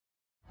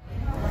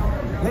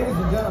Ladies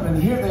and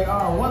gentlemen, here they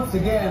are once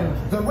again,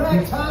 the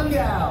Ragtime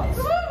Gals.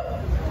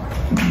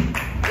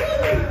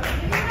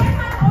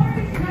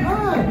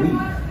 Hi,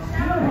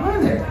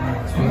 there.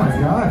 Oh my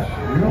gosh,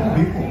 you're all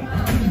people.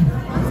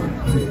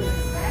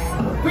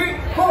 3,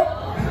 4.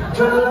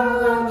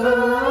 Tra-la-la,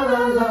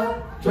 tra-la-la-la,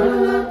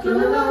 tra-la-la,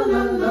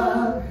 tra-la-la-la,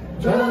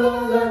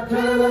 tra-la-la,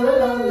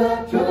 tra-la-la-la,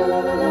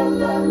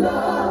 tra-la-la-la-la.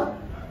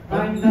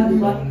 I'm that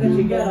luck that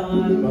you get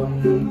on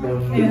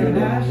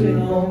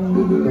international.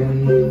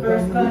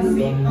 First class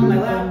seat on my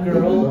lap,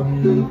 girl.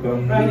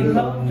 Riding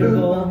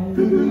comfortable.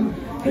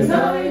 'Cause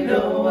I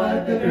know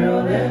what the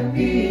girl them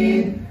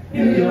need.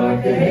 New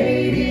York to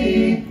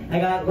Haiti. I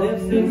got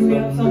lipstick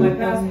stamps on my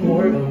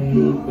passport.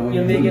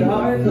 You make it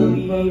hard to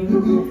leave.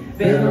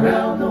 Been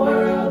around the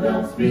world,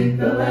 don't speak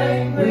the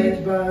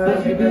language,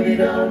 but you really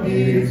don't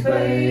need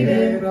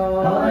explaining.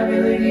 All I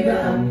really need to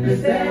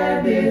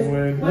understand is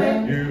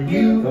when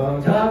you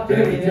talk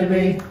dirty to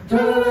me.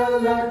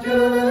 Tra-la-la,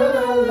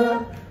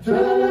 tra-la-la-la,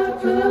 tra-la-la,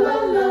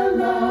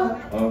 tra-la-la-la.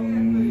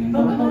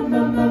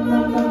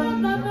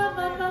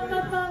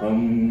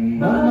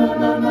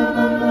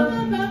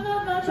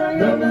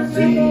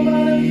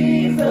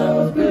 See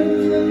those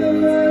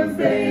blues,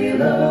 they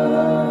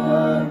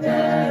looked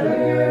at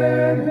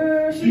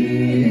her. She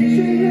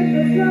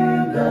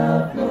hit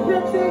the floor.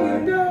 Next thing you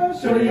know,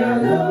 shorty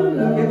got low.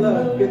 Get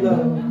low, get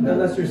low.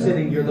 Unless you're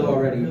sitting, you're low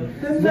already.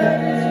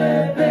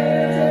 Let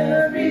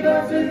there be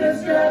bumps in the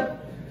strap.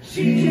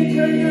 She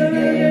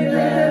gave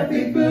that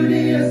big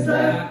booty a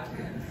slap.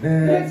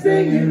 Next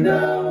thing you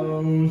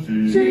know,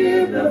 she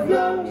hit the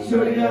floor.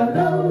 Shorty got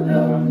low,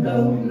 low,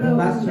 low, low.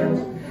 Last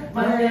chance.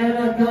 My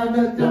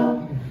anaconda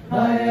don't,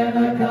 my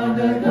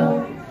anaconda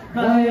don't,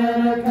 my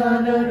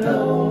anaconda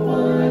don't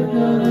want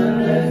none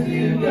unless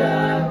you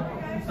got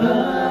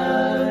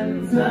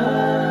fun,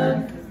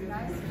 son.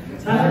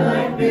 I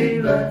like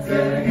big butts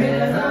and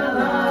again I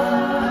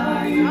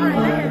lie. You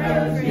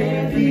just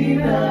can't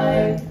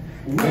deny.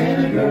 When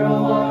a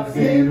girl walks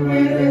in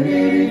with an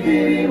itty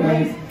bitty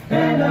waist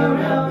and a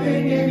round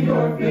thing in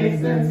your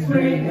face, and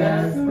spring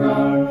has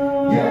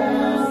sprung,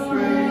 yeah,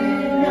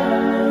 spring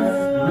has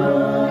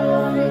sprung.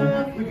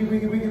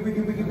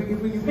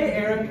 Hey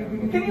Eric,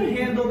 can you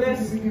handle this?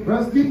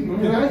 Rusty,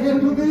 can I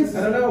handle this? I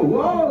don't know.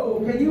 Whoa,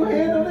 can you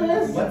handle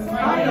this?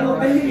 I don't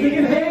think you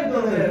can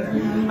handle this.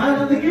 I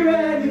don't think you're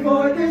ready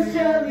for this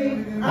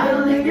jelly. I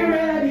don't think you're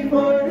ready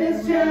for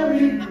this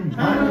jelly.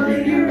 I don't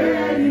think you're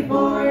ready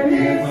for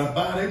this. My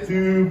body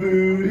too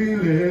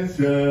bootylicious.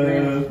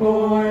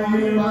 For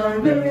you, my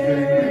baby.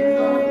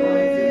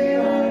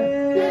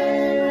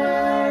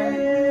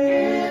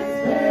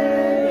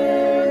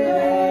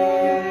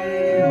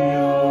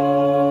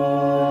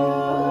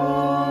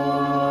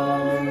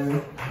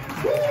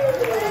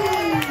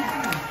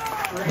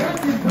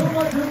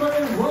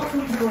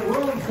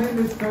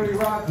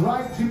 Rock.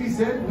 Like Jimmy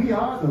said, we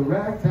are the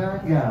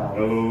Ragtime Gals.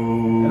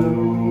 Hello.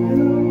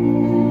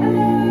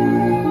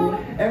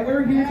 And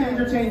we're here to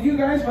entertain you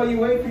guys while you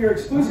wait for your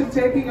exclusive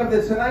taping of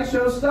The Tonight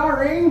Show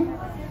starring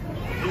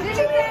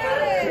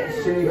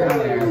Jimmy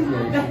Fallon.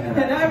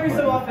 And every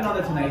so often on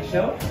The Tonight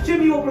Show,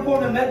 Jimmy will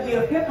perform a medley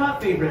of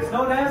hip-hop favorites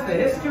known as the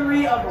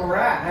history of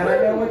rap. And I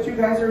know what you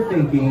guys are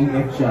thinking.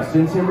 If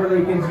Justin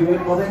Timberlake can do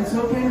it, well then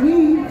so can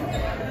we.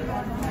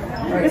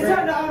 It's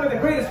time to honor the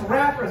greatest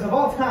rappers of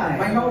all time.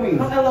 My homie.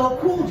 From LL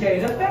Cool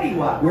J to Fetty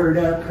Wap. Word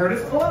up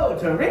Curtis Blow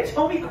to Rich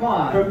Homie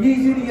Quan. From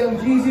Yeezy to Young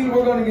Jeezy,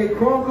 we're going to get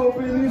crunk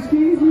open in this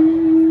Keezy.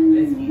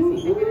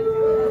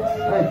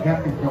 Hey,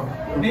 Captain Crunk.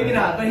 Maybe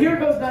not, but here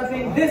goes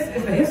nothing. This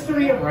is the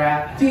history of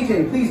rap.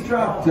 DJ, please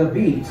drop the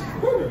beat.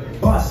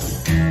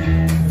 Bust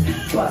it.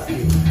 Bust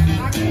it.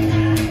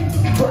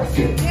 Bust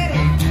it. Get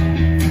it.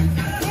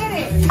 Get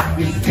it.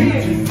 Get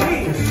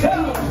it.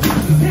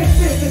 This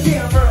is the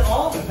jam for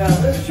all the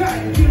fellas. Try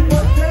to do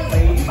what the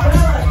ladies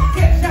fellas.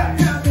 Get shot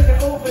down to the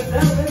open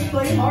velvet.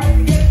 Play hard to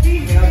get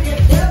female. Get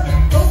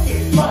jealous.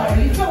 Okay,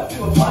 party. Go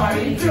to a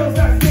party. Girls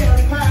are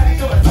sailing class.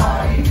 So a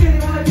party.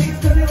 Didn't want to dance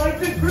because they like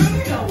the groove.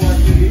 You know what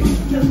to do.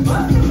 Just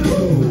bust the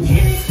move.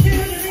 Get it to the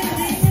rhythm.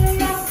 Get it to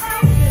the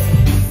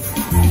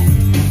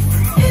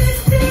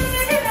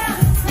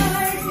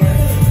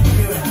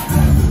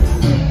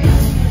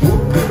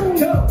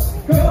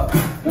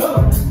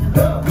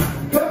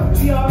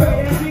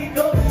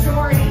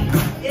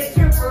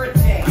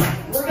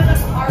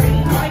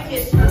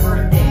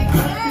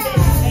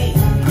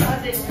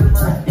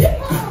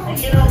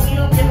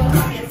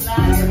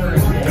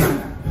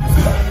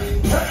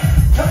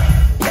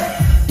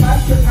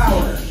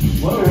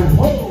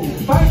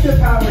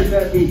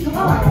That beat. Come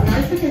on,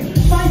 guys,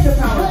 fight the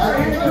power.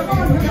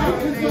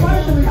 Come on,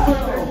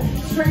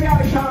 straight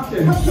out of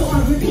Compton. Come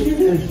on, we can do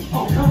this.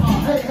 Oh, come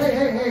on.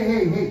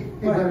 Hey,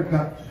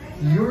 Buttercup.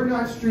 You're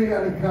not straight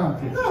out of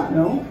Compton.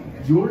 No.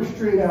 You're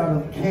straight out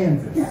of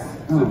Kansas. Yeah.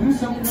 So do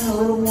something a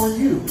little more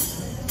you.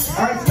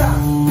 All right, stop.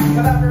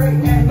 Collaborate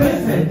and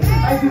listen.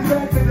 I do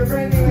back with the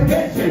brand new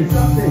invention.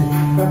 Something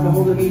got to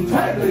hold of me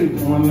tightly.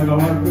 One little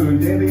harpoon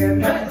daily and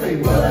nightly.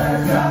 Will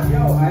I stop?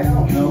 Yo, I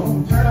don't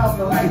know. Turn off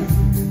the lights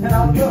and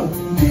I'll go.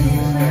 Give me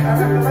a straight. I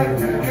reckon like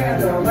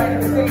candle. Right in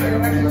the stage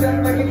and actually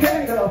shine like a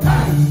candle.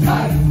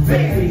 Ice,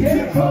 baby,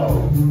 get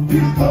cold.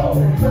 You cold.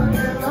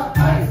 Vanilla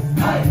ice,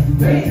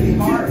 baby, you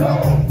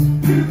cold.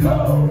 You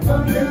cold.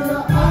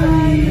 Vanilla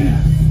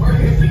ice. Work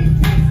it.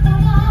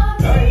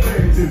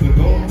 Ice to the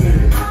gold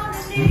digger. But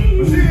she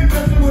ain't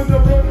messing with the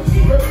brother.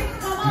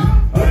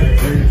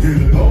 Ice to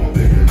the gold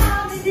digger.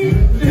 She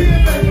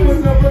ain't messing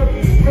with the brother.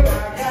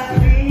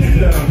 Get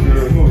down,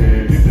 girl, go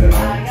ahead, get down.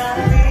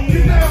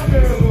 Get down,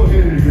 girl, go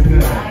ahead, get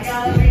down.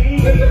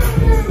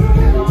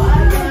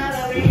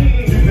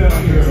 Get down,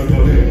 girl, go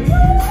ahead.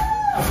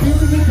 Keep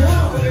it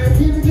down,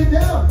 keep it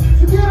down.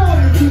 So get on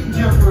your feet and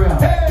jump around.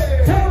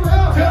 Hey, Jump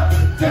around.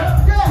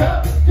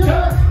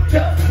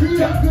 Jump. Really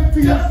good for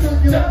your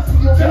circulation.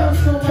 You'll feel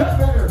so much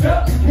better. You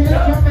can't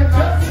jump and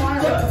not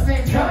smile at the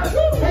same time.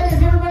 Hey,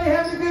 is everybody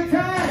having a good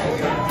time?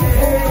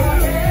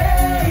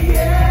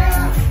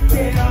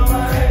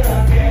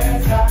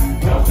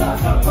 Don't stop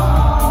the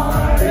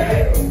party.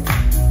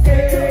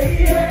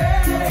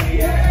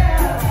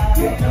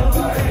 Ain't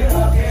nobody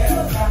up here.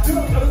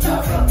 Don't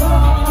stop the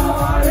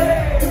party.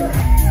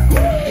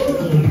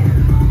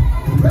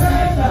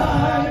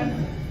 Ragtime.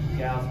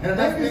 And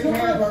thank you so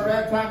much for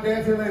Ragtime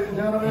dancing, ladies and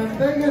gentlemen.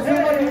 Thank you so much,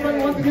 everybody.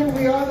 Once again,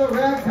 we are the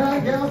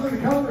Ragtime Gals, and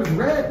the color is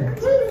red.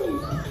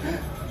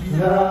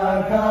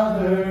 The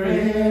color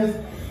is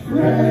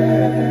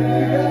red.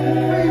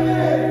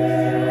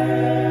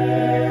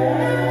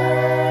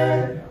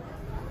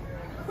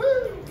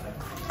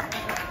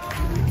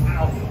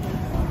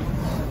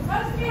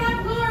 Once again,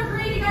 blue or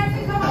green, you guys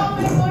can come all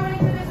the way forward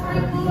into this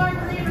room. Blue or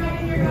green, right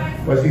in here,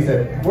 guys. What she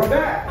said? We're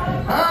back.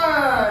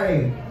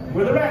 Hi.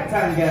 We're the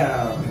Ragtime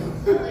Gals.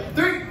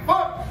 3,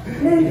 4.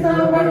 It's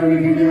our party, we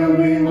can do what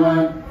we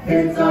want.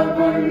 It's our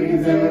party, we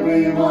can say what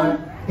we want.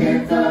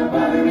 It's our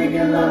party, we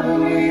can love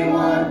who we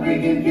want. We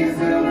can kiss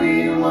who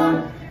we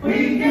want.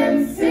 We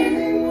can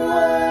sing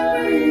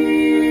what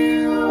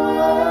we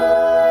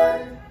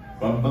want.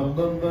 Bum, bum,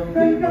 bum, bum.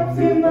 Raindrops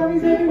and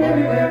bodies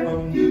everywhere.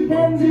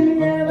 Hands in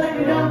the air like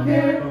we don't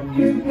care.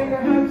 You can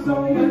have so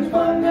much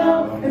fun now.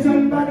 And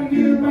somebody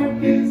you might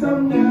get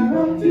some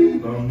now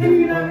too. If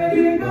you're not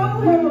ready to go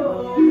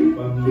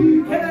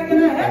home, can I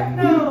get a heck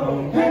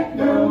no? Heck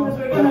no. 'Cause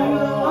we're gonna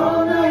go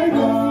all night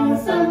long. The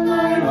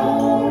sunlight,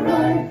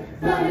 alright.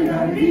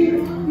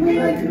 We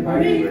like to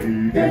party,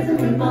 dancing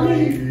with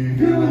Molly,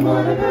 doing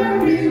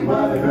whatever we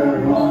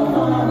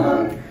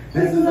want.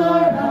 This is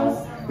our house,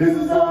 this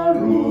is our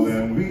rules,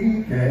 And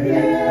we can.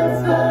 can't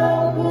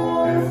stop,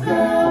 won't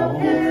stop,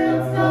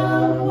 can't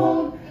stop,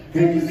 won't.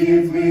 Can't you see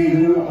it's we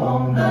who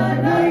own the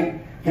night?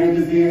 Can't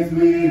you see it's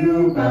we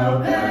who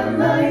bout that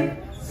light?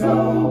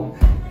 So,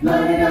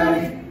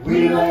 night,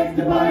 we like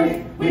to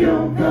party, we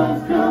don't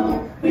cause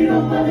trouble, we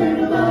don't bother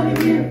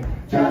nobody here,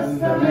 just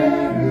the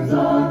man who's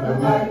on the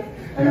light.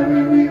 And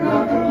when we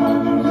rock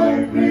on the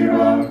light, we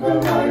rock the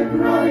light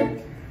right.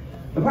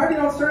 The party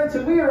don't start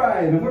until we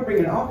arrive, and we're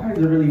bringing all kinds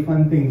of really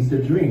fun things to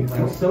drink,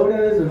 like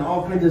sodas and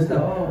all kinds of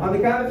stuff. On the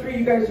count of 3,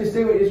 you guys just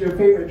say what is your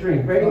favorite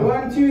drink. Ready?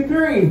 1, 2,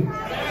 3.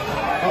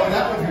 Oh,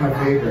 that was my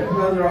favorite.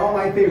 Those are all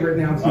my favorite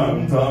now too.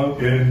 I'm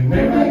talking.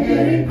 Am I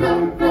getting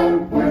drunk?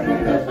 We're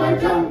drunk, that's my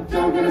jump.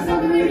 Gonna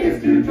stop and make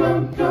us too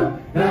drunk.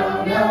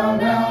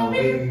 Now,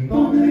 we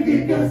only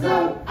kick us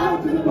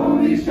out to the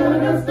police,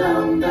 shut us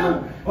down.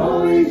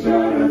 Police,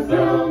 shut us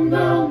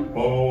down.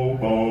 Oh,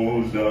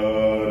 shut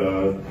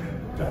us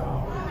down.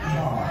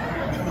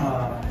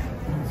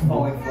 It's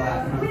falling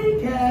flat. We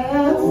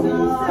can't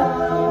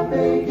stop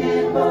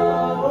making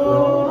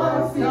love.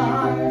 Our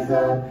stars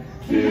up.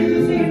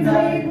 Tuesday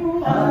night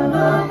on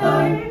the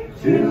night.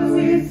 Till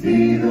we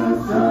see the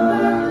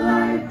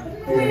sunlight.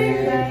 We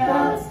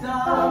can't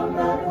stop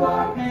the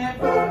clock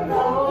never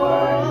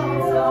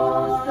going. So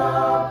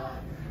stop.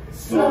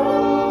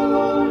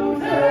 Slow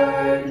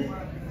turn.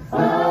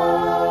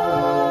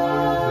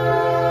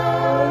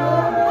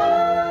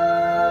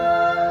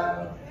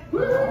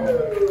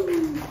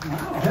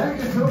 Thank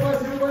you so much,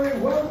 everybody.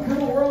 Welcome to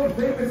the world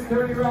famous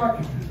 30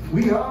 Rock.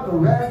 We are the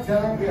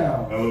Ragtime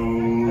Gals.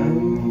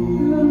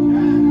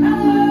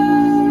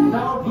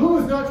 Now, blue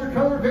is not your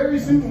color. Very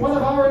soon, one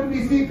of our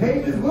NBC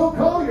pages will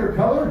call your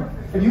color,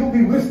 and you'll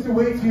be whisked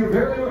away to your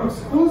very own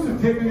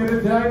exclusive taping of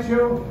The Tonight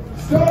Show,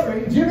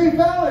 starring Jimmy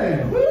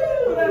Fallon. Woo!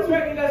 That's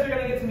right, you guys are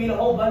going to get to meet a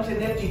whole bunch of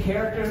nifty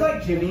characters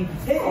like Jimmy,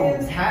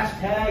 Higgins,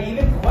 hashtag,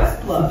 even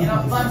Questlove. You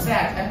know, fun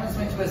fact, I once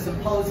went to a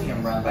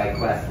symposium run by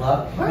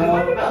Questlove. We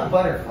learned about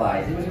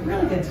butterflies. It was a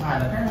really good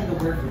time. Apparently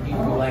the word for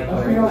people who like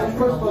butterflies.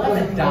 Questlove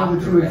doesn't know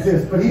that you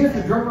exist, but he is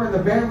the drummer and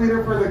the band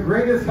leader for the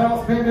greatest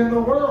house band in the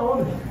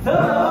world,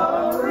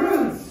 The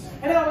Roots!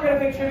 And now we're going to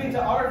pay tribute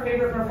to our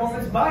favorite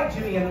performance by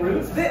Jimmy and the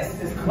Roots. This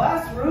is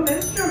Classroom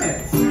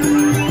Instruments.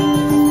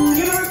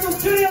 Universal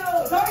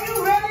Studios, are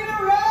you ready to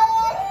rock?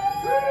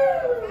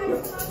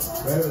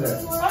 Right over there.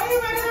 Are you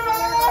ready to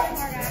rock?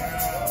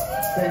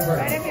 Same version.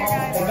 Right up here,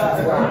 guys. I'm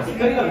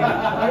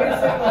going to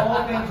sing the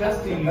whole thing just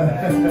to you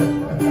guys.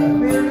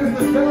 Here's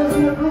the fellas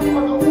in the group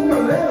on the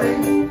ukulele.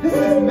 This is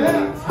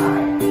Matt. Hi.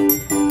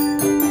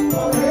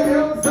 Okay,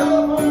 on the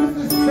telephone,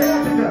 this is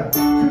Santa.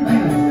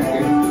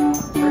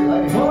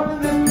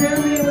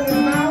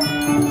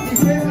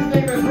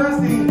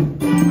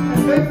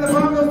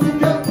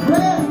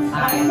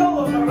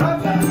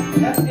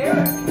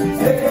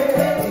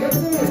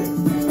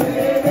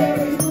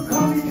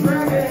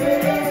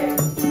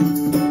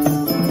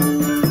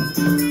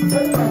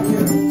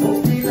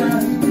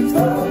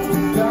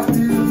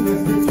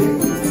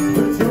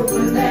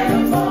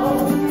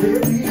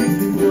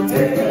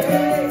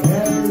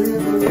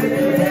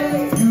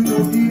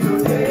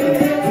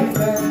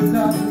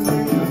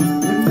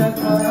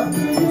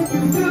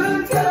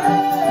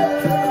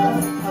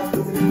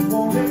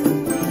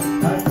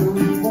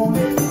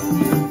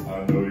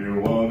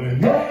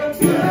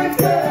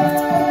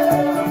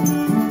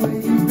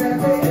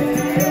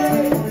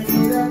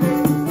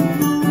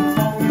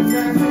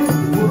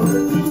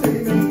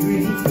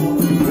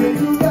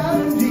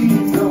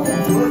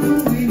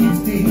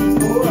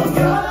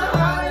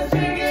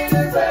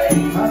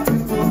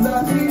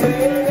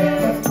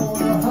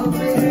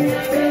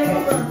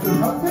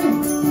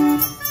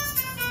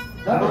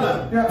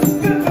 Yeah.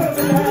 Good girls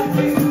in the house,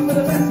 we do for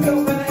the best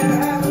girlfriend I ever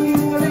had with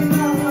you. Every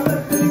time I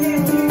look to the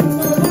game with you,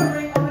 so I'm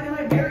wondering, oh, am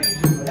I married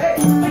you? Hey,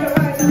 take a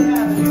ride down the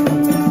avenue.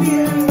 See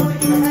anyone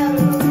that you can have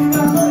it, but we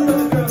got all the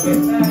other girls get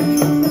mad at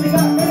you. And they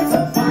got rid of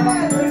some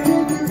bad girls.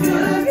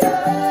 Good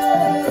girl.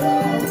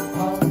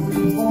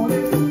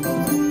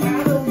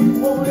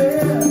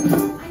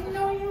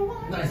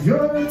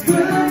 You're a good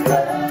girl.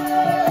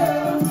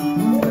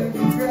 You make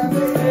me grab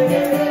it.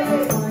 Hey,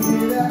 wanna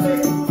get at me.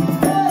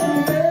 Hey,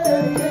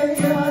 hey,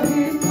 yeah,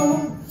 he's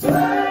gonna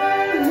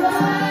turn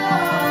right.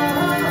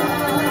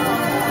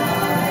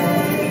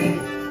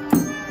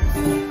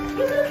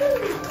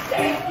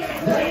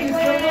 Thank you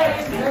so much.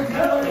 Thank you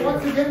so much.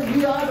 Once again, we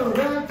are the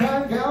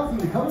Ragtime Gals, and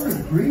the color is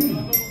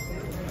green.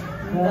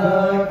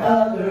 The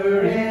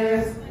color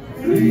is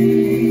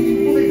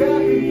green. We'll be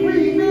back in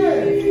 3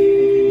 minutes.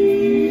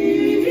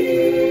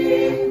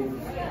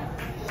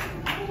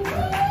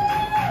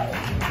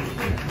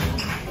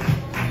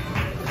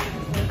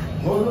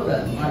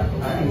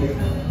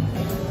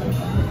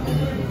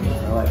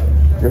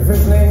 Your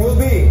first name will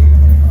be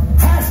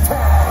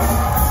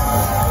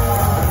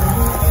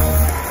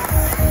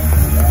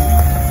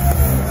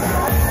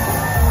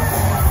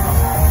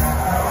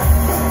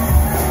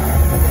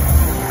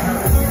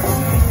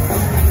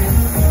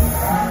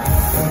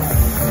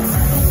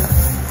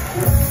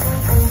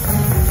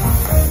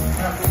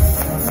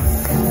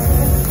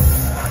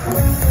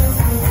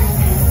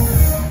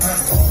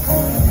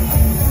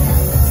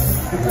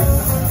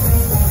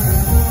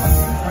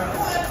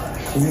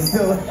Is he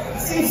still?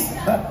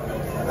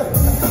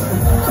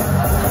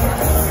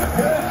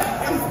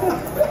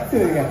 Do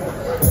it again.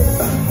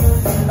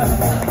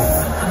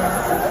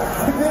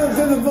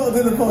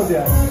 Do the pose,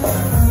 yeah.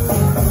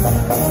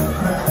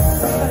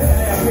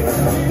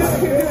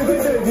 Do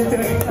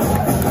it.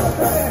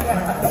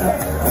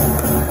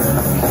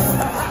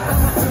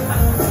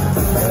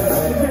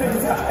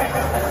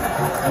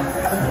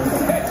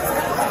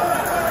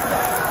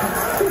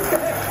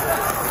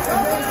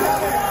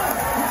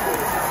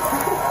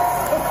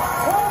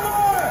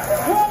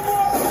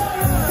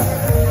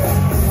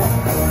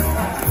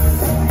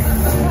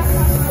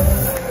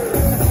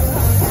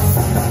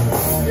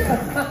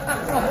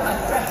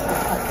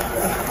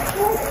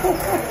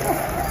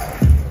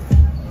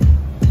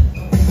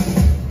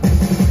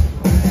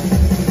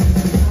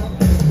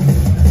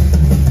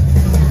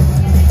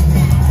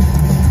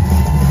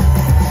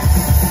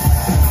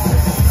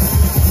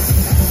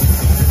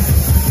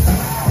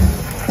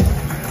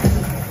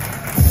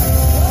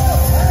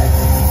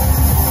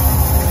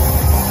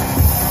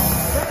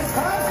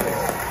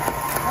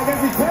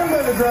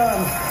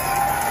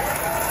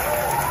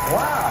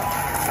 Wow.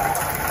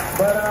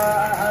 But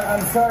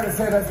I'm sorry to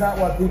say that's not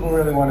what people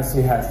really want to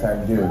see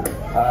hashtag do.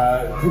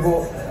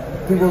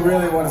 People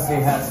really want to see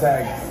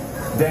hashtag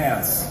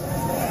dance.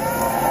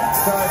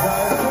 Sorry,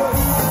 guys.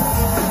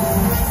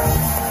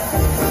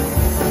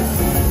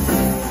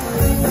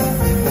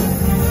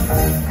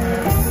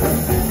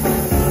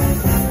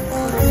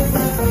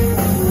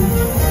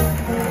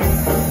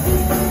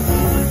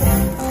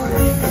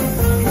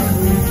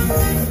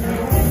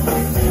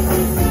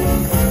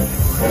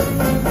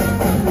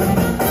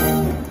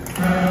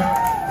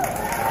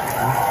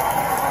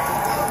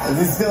 Is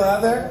he still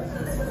out there?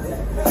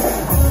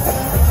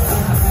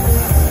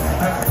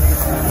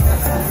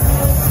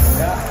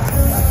 Yeah.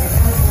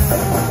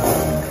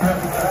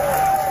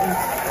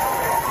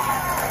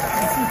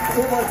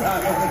 One more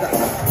time.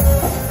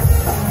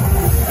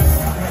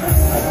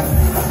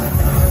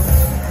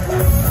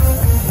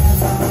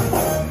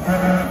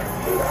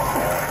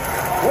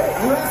 Wait,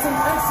 you have some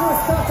extra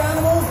stuffed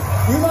animals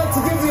you'd like to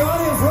give the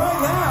audience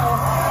right now?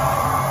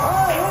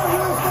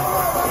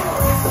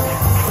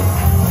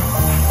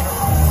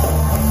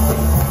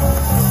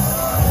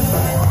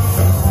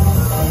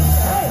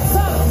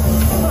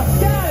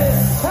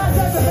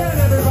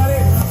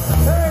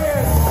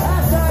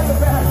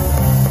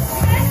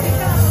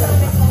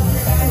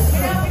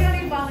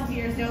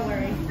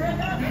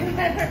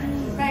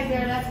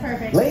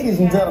 Ladies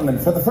and gentlemen,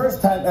 for the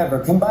first time ever,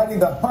 combining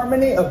the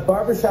harmony of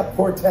barbershop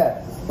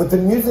quartet with the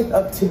music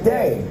of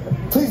today,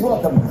 please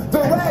welcome the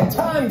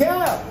Ragtime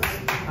Gals.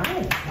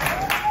 Hi.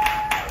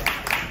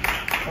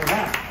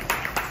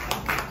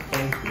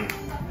 Thank you.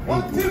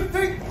 1, 2,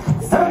 3.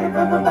 Started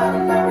from the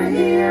bottom, now we're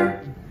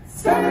here.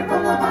 Started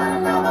from the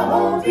bottom, now the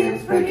whole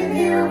team's freaking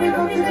here. We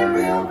don't keep it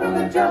real from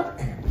the jump.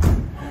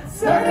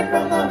 Started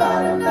from the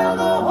bottom, now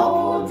the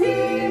whole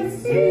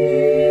team's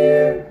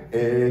here.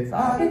 It's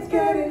hot. It's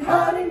getting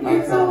hot in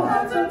here, so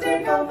hot, so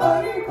take off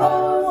all your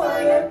clothes.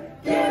 I am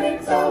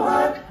getting so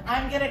hot.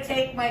 I'm gonna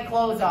take my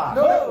clothes off.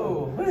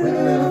 No! With a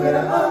little bit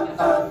of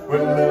up,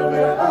 With a little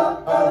bit of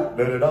up,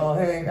 let it all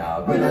hang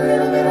out. with a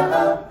little bit of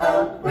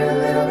up, with a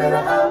little bit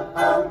of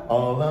up.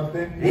 All up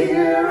in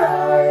Here,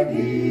 right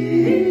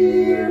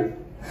here.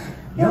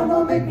 You're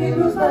gonna make me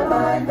lose my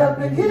mind. Up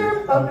in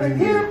here,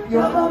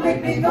 you're gonna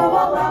make me go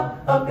all out.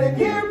 Up in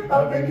here,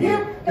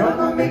 you're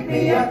gonna make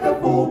me act a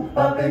fool.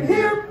 Up in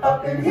here,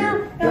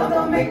 you're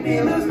gonna make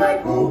me lose my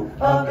cool.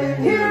 Up in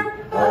here,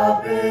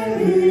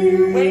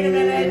 Wait a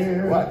minute.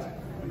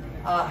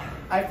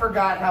 I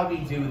forgot how we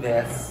do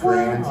this.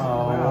 Grant.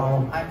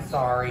 Oh, I'm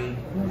sorry.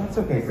 No, that's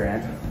okay,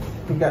 Grant.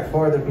 We've got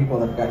 4 other people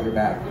that have got your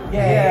back.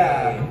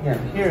 Yay. Yeah,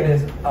 here it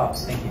is. Oh,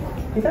 thank you.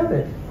 You found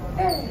it.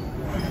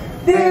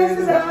 This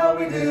is how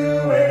we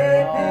do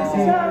it. This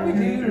is how we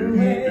do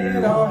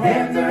it. All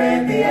hands are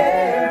in the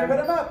air. Put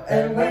 'em up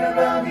and win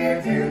around here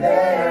to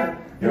there.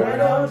 You're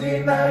an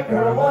OG Mac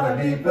or a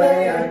wannabe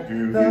player.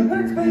 The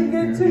hood's been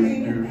good to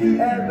me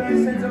ever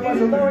since I was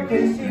a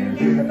lowercase G.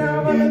 And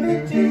now I'm a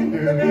big G.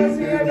 The girls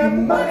see I got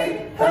the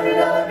money,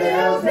 $100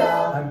 bills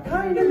now. I'm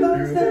kind of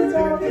lost and it's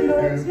all the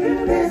noise.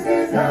 This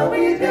is how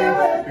we do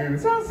it.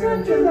 It's all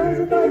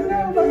centralized like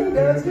nobody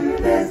does.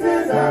 This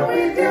is how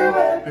we do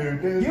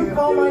it. You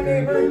call my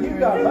neighbor, you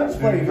got much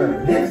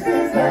flavor. This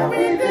is how we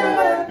do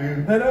it.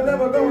 And I'm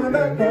never going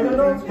back on an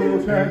old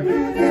school track.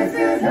 This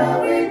is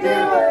how we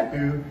do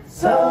it.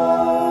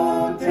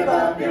 So tip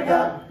up your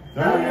cup,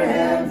 throw your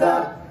hands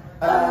up,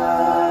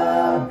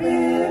 up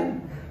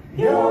in.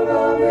 You're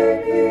gonna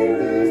make me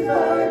lose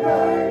my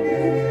mind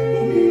in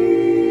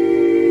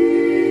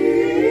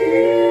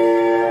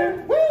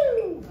here.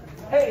 Woo!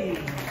 Hey.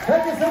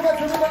 Thank you so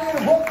much, everybody,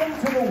 and welcome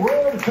to the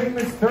world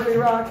famous 30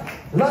 Rock.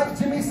 Like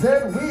Jimmy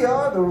said, we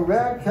are the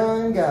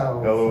Ragtime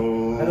Gals.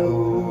 Hello.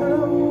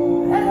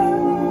 Hello. Hello.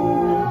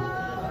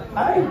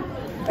 Hi.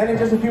 And in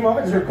just a few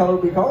moments, your color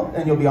will be called,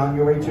 and you'll be on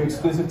your way to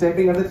exclusive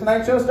taping of The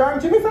Tonight Show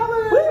starring Jimmy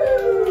Fallon.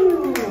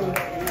 Woo!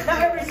 Now,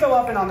 every so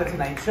often on The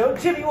Tonight Show,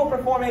 Jimmy will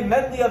perform a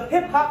medley of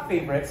hip-hop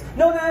favorites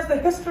known as the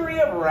history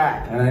of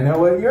rap. And I know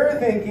what you're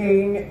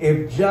thinking.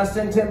 If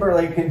Justin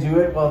Timberlake can do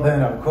it, well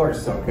then, of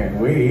course, so can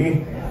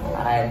we.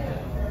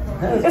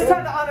 It's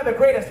time to honor the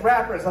greatest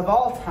rappers of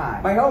all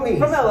time. My homies.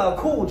 From LL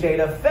Cool J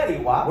to Fetty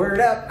Wap. Word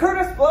up.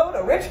 Curtis Blow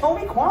to Rich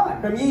Homie Quan.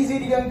 From Yeezy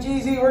to Young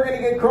Jeezy, we're gonna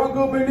get crunk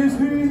up in this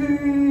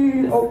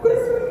Yeezy. Oh,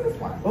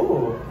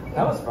 Ooh,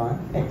 that was fun.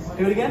 Thanks.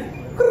 Do it again.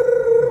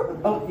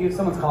 Oh,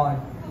 someone's calling.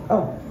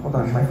 oh, hold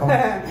on, my phone.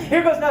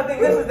 Here goes nothing.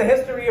 This is the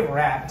history of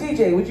rap.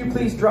 DJ, would you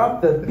please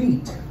drop the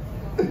beat?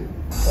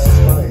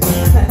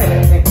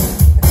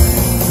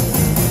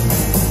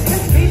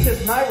 This speech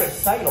is my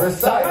recital.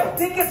 Recital. I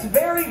think it's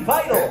very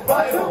vital.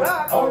 Vital. To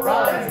rock,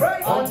 Alright. that's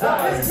right. On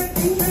time. It's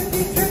tricky,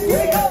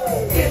 here we go.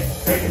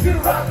 It's tricky to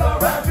rock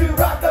around,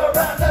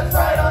 that's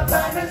right, on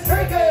time, it's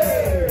tricky.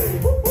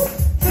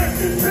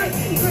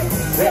 Tricky.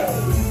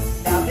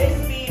 Now this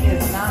beat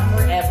is not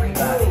for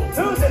everybody.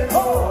 Who's it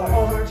for?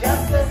 Or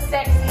just the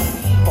sexy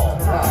people.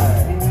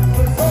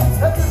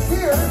 Peppers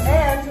here,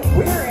 And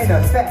we're in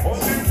effect.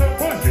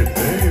 Push it,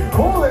 babe.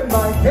 cool in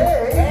my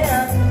day.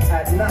 And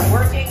at night.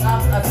 Working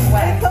up a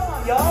sweat. Come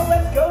on, y'all.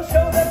 Let's go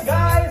show the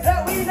guys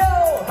that we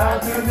know How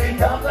to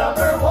become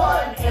number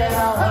 1 in a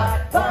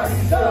hot party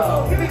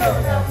show. Here we go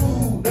now.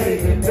 Ooh,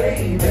 baby,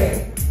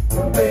 baby.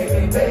 Ooh,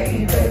 baby,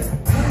 baby.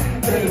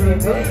 Baby,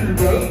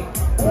 baby.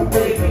 Ooh,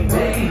 baby,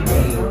 baby.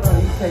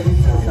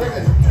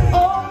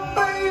 Oh,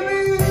 baby,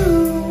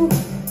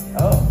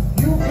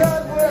 you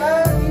got what I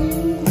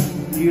need.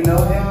 Do you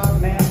know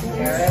him, man?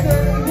 Say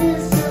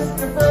he's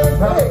just a friend.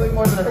 Probably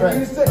more than a friend.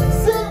 You say,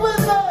 sing with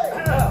me.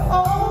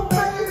 Oh,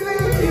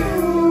 baby,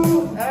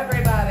 you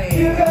Everybody.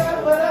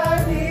 got what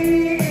I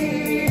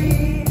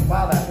need.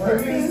 Wow, that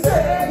works. You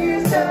say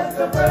he's just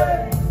a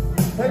friend.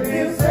 And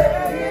you say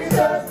he's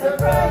just a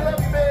friend.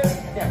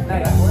 Yeah,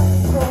 nice.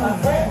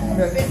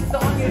 This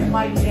song is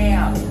my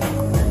jam.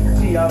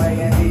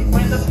 G-O-A-N-D.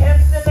 When the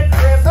pimp's in the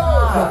crib,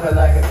 Drop it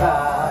like a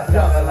top,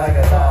 drop it like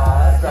a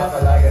top, drop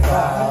it like a when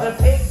top. the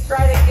pigs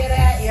try to get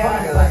at ya.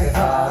 Rock it like a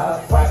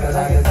top, rock it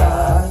like a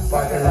top,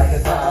 rock it like a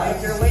top.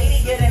 If your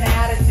lady get an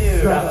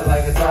attitude. Drop it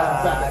like a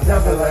top,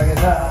 drop it like a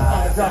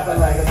top, drop it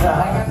like a I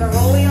got top. the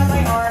rollie on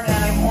my arm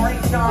and I'm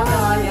pouring Sean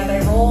on, and I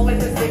roll with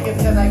the tickets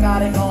because I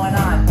got it going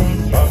on.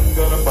 Thank you. I'm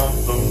gonna bump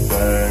some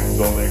tags,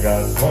 only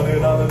got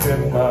 $20 in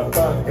my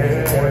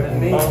pocket. More than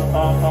me.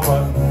 I'm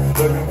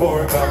looking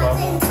for a come up,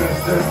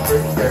 sister,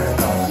 spring,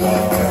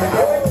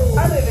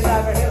 I live in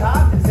Ivor hip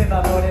hop, it's in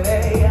my blood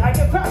today. I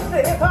can crush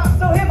the hip hop,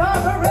 so hip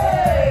hop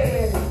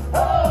hooray!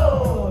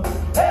 Ho,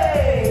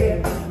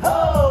 hey, ho,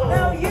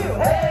 now you,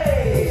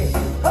 hey,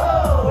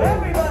 ho,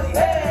 everybody,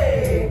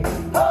 hey,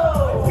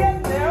 ho, it's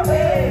getting there,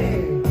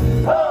 hey,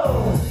 ho,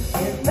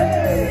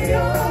 hey,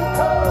 ho,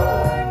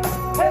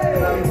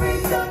 hey,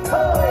 ho,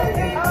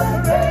 hip hop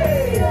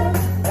hooray,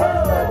 ho,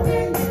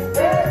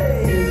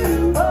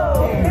 hey,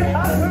 ho, hip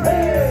hop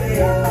hooray,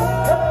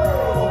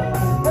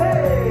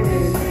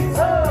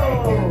 ho,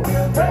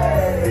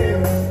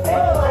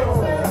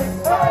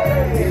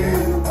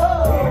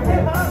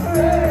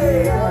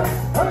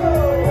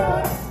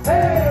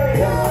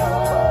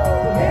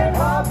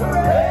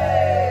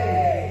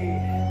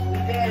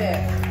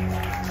 hey.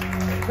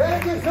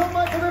 Thank you so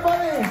much,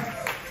 everybody.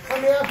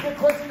 Let me ask you a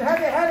question. Have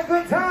you had a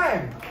good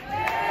time?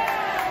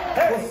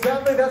 Well,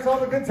 sadly, that's all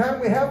the good time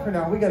we have for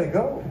now. We gotta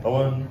go. A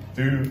 1,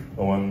 2,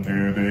 a 1,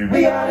 2, 3.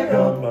 We gotta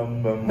go.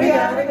 We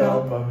gotta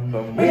go.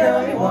 We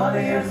know go. you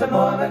wanna hear some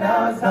more, but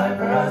now it's time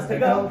for us to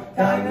go.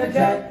 Time to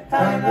jet,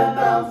 time to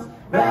bounce.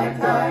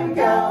 Ragtime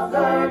gals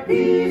are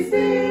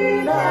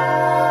peacing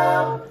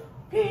out.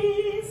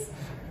 Peace.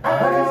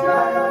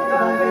 Out.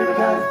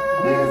 because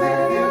Liz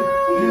and you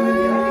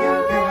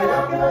pick it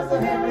up, give us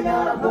a hand, we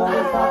got a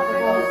bonus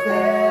possible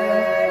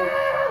stay.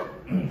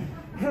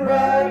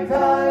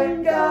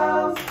 Ragtime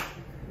Gals.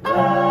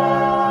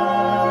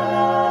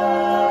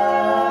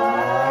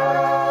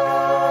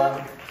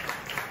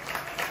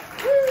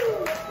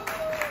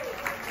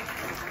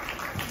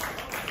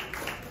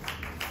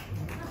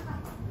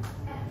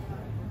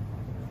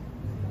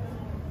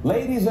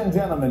 Ladies and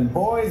gentlemen,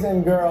 boys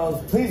and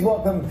girls, please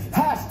welcome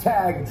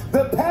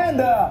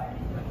 #ThePanda.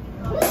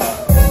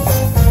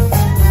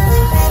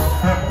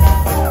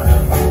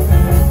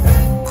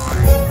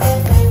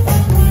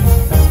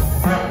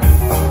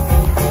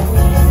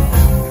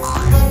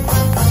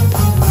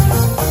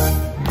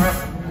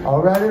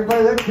 All right,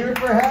 everybody, let's hear it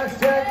for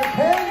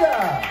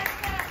 #ThePanda.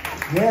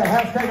 Yeah,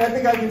 hashtag, I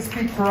think I can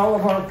speak for all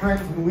of our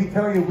friends when we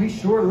tell you we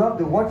sure love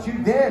to watch you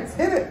dance.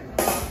 Hit it.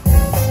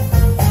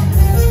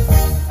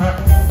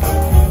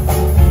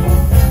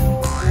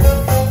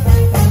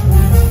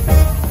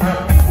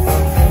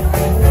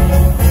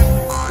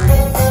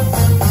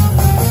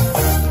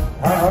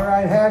 All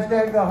right,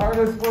 hashtag the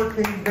hardest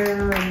working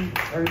there.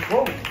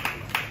 Whoa,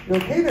 you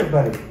okay there,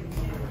 buddy? You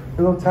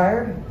a little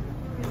tired?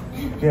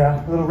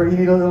 Yeah, you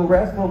need a little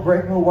rest, a little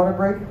break, a little water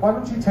break? Why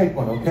don't you take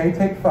one, okay?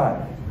 Take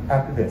 5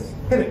 after this.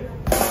 Hit it.